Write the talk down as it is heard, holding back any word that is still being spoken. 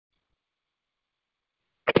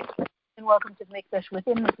and welcome to Mikdash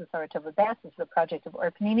Within. This is Sarah Tova Bass. This is the project of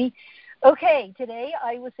Or Panini. Okay, today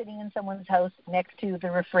I was sitting in someone's house next to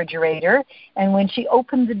the refrigerator, and when she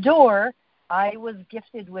opened the door, I was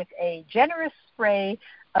gifted with a generous spray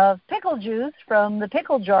of pickle juice from the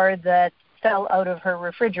pickle jar that fell out of her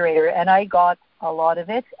refrigerator, and I got a lot of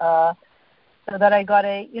it, so that I got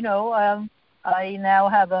I now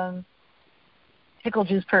have pickle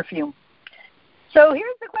juice perfume. So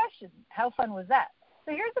here's the question. How fun was that?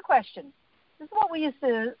 So here's the question. This is what we used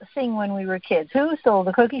to sing when we were kids. Who stole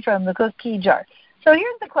the cookie from the cookie jar? So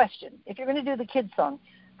here's the question. If you're going to do the kids song,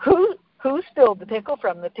 who spilled the pickle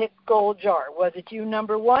from the pickle jar? Was it you,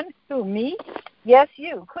 number one? Who, me? Yes,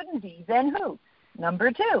 you. Couldn't be. Then who? Number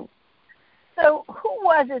two. So who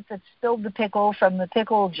was it that spilled the pickle from the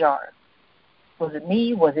pickle jar? Was it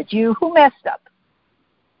me? Was it you? Who messed up?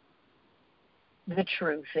 The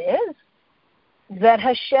truth is that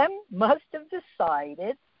Hashem must have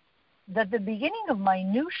decided that the beginning of my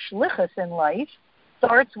new shlichus in life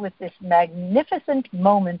starts with this magnificent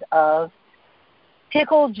moment of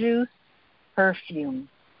pickle juice perfume,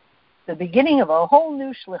 the beginning of a whole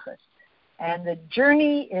new shlichus. And the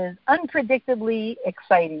journey is unpredictably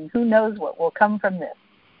exciting. Who knows what will come from this?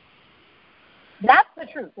 That's the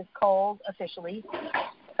truth. It's called officially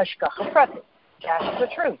Hashgacha Pratit. That's the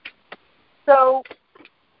truth. So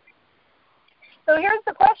here's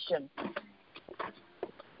the question.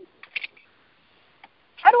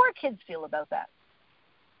 How do our kids feel about that?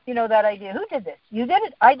 You know, that idea. Who did this? You did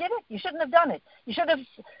it. I did it. You shouldn't have done it. You should have.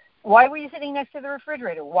 Why were you sitting next to the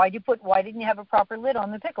refrigerator? Why didn't you have a proper lid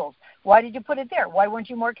on the pickles? Why did you put it there? Why weren't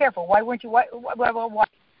you more careful? Why weren't you? Why?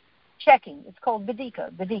 Checking. It's called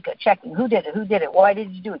bedika. Checking. Who did it? Who did it? Why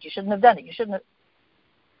did you do it? You shouldn't have done it. You shouldn't have.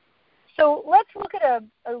 So let's look at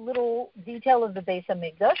a little detail of the Beis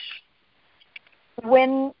Hamikdash.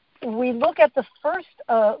 When we look at the first,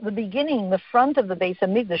 the beginning, the front of the Beis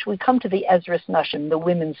Hamikdash, we come to the Ezras Nashim, the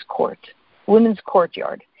women's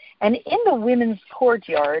courtyard. And in the women's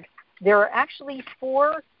courtyard, there are actually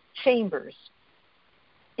 4 chambers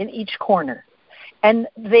in each corner. And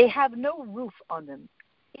they have no roof on them.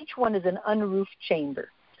 Each one is an unroofed chamber.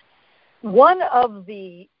 One of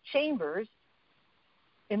the chambers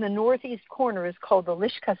in the northeast corner is called the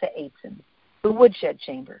Lishkas HaEitzim, the woodshed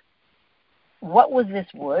chamber. What was this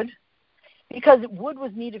wood? Because wood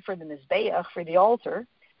was needed for the Mizbeach, for the altar,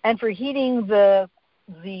 and for heating the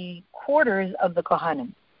quarters of the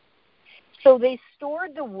Kohanim. So they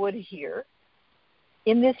stored the wood here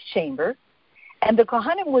in this chamber, and the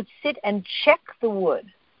Kohanim would sit and check the wood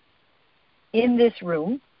in this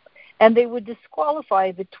room, and they would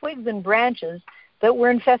disqualify the twigs and branches that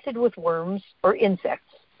were infested with worms or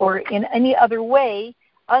insects or in any other way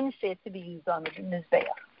unfit to be used on the Mizbeach.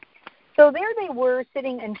 So there they were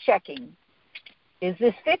sitting and checking. Is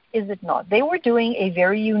this fit? Is it not? They were doing a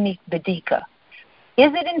very unique bedika.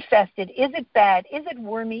 Is it infested? Is it bad? Is it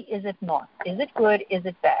wormy? Is it not? Is it good? Is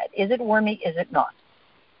it bad? Is it wormy? Is it not?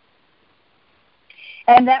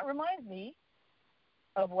 And that reminds me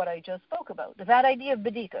of what I just spoke about, that idea of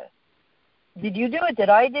bedika. Did you do it? Did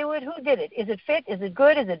I do it? Who did it? Is it fit? Is it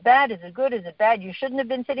good? Is it bad? Is it good? Is it bad? You shouldn't have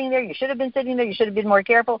been sitting there. You should have been sitting there. You should have been more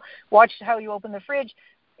careful. Watch how you open the fridge.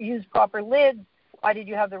 Use proper lids. Why did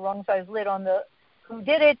you have the wrong size lid on the? Who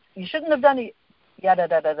did it? You shouldn't have done it. Yada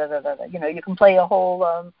da da da da da. You know, you can play a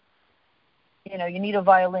whole. You need a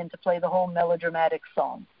violin to play the whole melodramatic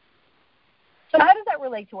song. So how does that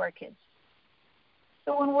relate to our kids?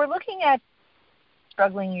 So when we're looking at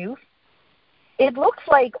struggling youth, it looks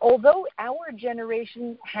like although our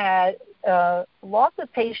generation had lots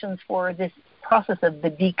of patience for this process of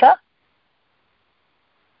bedika,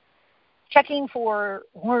 checking for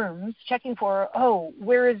worms, checking for,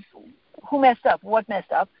 who messed up, what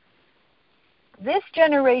messed up. This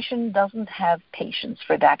generation doesn't have patience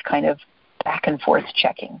for that kind of back and forth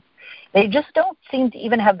checking. They just don't seem to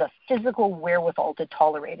even have the physical wherewithal to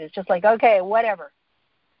tolerate it. It's just like, okay, whatever,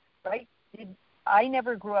 right? I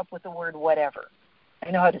never grew up with the word whatever. I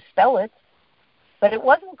know how to spell it, but it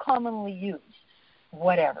wasn't commonly used,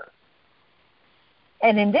 whatever.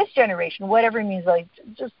 And in this generation, whatever means like,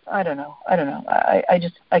 just, I don't know.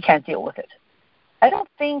 I can't deal with it. I don't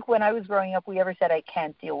think when I was growing up we ever said I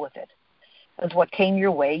can't deal with it. As what came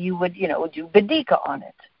your way, you would, do bedika on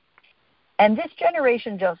it. And this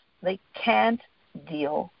generation they can't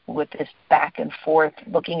deal with this back and forth,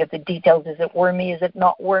 looking at the details. Is it wormy? Is it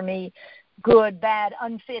not wormy? Good, bad,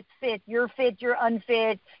 unfit, fit. You're fit, you're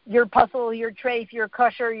unfit. You're puzzle, you're treif, you're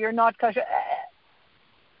kosher, you're not kosher.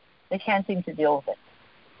 They can't seem to deal with it.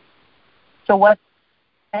 So what?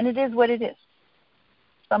 And it is what it is.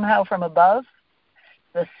 Somehow from above,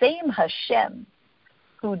 the same Hashem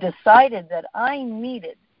who decided that I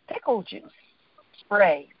needed pickle juice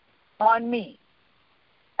spray on me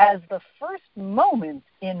as the first moment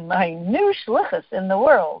in my new shlichus in the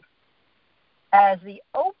world, as the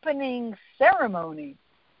opening ceremony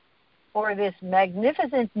for this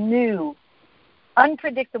magnificent new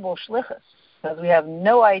unpredictable shlichus, because we have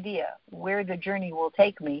no idea where the journey will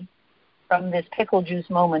take me from this pickle juice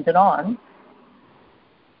moment and on,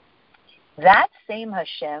 that same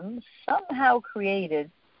Hashem somehow created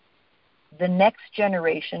the next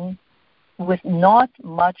generation with not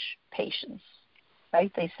much patience,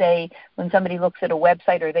 right? They say when somebody looks at a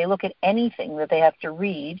website or they look at anything that they have to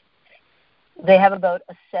read, they have about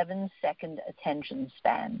a 7-second attention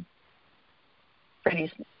span.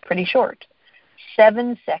 Pretty short.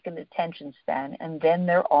 7-second attention span, and then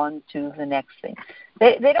they're on to the next thing.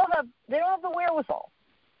 They don't have the wherewithal.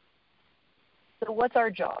 So what's our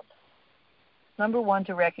job? Number one,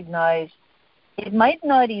 to recognize it might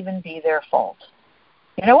not even be their fault.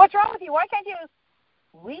 You know, what's wrong with you? Why can't you?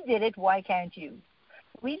 We did it. Why can't you?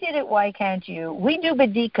 We did it. Why can't you? We do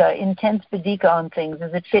bedika, intense bedika on things.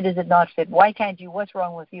 Is it fit? Is it not fit? Why can't you? What's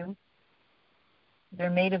wrong with you? They're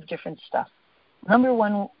made of different stuff. Number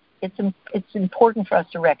one, it's important for us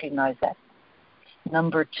to recognize that.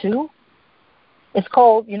 Number two, it's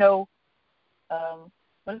called, what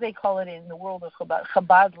do they call it in the world of Chabad?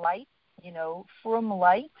 Chabad light, from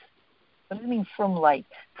light. What does it mean from light?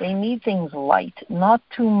 They need things light, not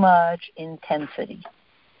too much intensity.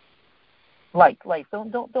 Light.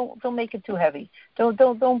 Don't make it too heavy.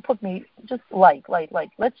 Don't put me, just light.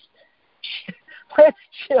 Let's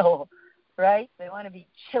chill, right? They want to be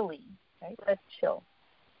chilly, right? Let's chill.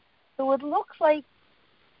 So it looks like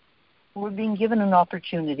we're being given an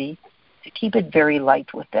opportunity to keep it very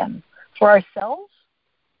light with them. For ourselves,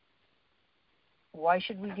 why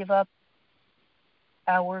should we give up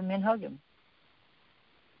our minhagim?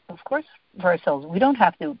 Of course, for ourselves, we don't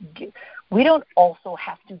also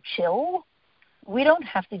have to chill. We don't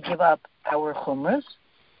have to give up our chumras,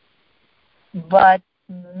 but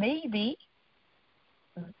maybe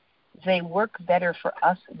they work better for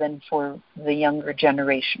us than for the younger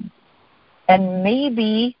generation. And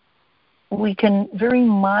maybe we can very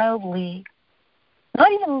mildly,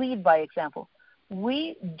 not even lead by example,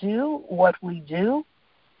 we do what we do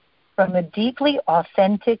from a deeply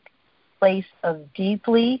authentic place of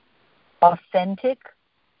deeply authentic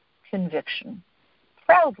conviction,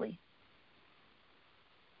 proudly.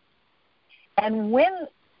 And when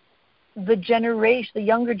the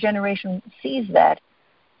younger generation sees that,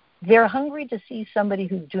 they're hungry to see somebody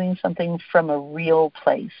who's doing something from a real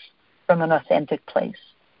place, from an authentic place.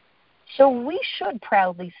 So we should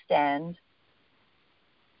proudly stand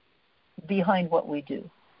behind what we do.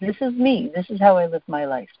 This is me. This is how I live my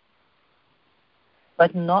life.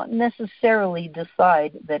 But not necessarily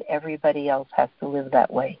decide that everybody else has to live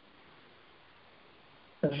that way.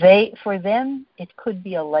 For them, it could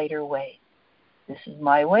be a lighter way. This is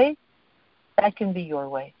my way. That can be your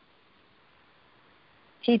way.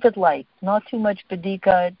 Keep it light. Not too much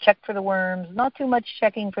bedika. Check for the worms. Not too much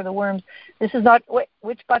checking for the worms. This is not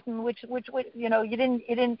which button. Which. You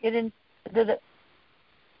didn't.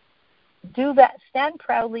 Do that. Stand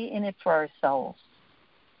proudly in it for ourselves.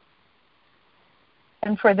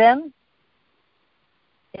 And for them,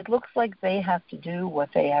 it looks like they have to do what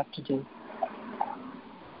they have to do.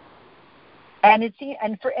 And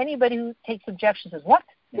for anybody who takes objection, says, "What?"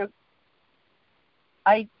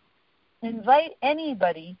 I invite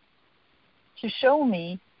anybody to show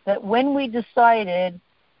me that when we decided,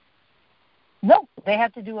 no, they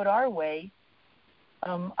have to do it our way.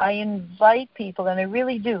 I invite people, and I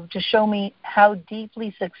really do, to show me how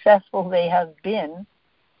deeply successful they have been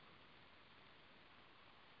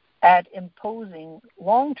at imposing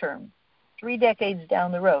long-term, 3 decades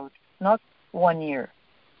down the road, not 1 year,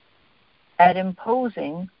 at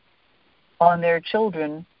imposing on their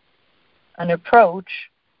children an approach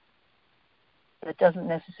that doesn't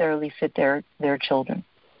necessarily fit their children.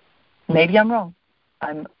 Maybe I'm wrong.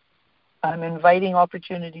 I'm inviting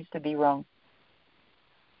opportunities to be wrong.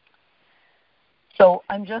 So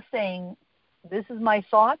I'm just saying, this is my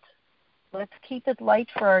thought. Let's keep it light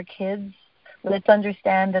for our kids. Let's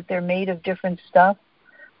understand that they're made of different stuff.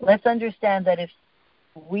 Let's understand that if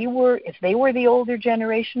they were the older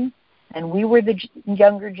generation and we were the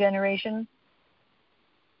younger generation,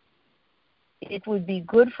 it would be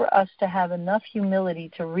good for us to have enough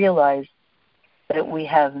humility to realize that we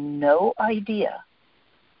have no idea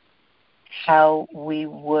how we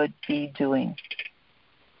would be doing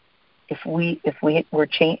if we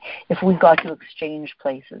got to exchange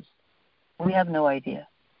places. We have no idea.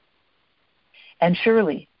 And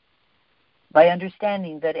surely by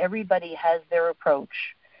understanding that everybody has their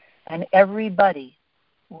approach and everybody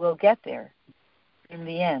will get there in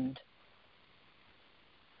the end,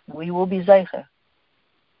 we will be zeicha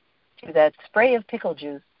to that spray of pickle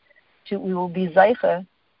juice. We will be zeicha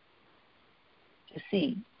to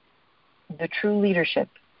see the true leadership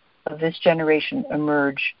of this generation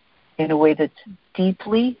emerge in a way that's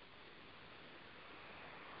deeply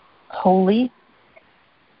holy,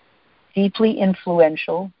 deeply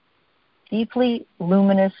influential, deeply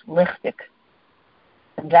luminous, lichtig.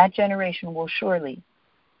 And that generation will surely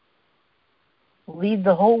lead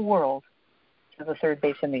the whole world to the third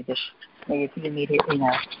Beis Hamikdash. May it be immediately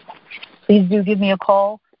now. Please do give me a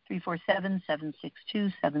call,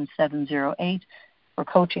 347-762-7708, for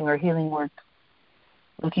coaching or healing work.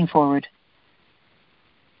 Looking forward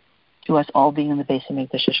to us all being in the Beis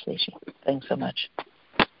Hamikdash Shlishi. Thanks so much.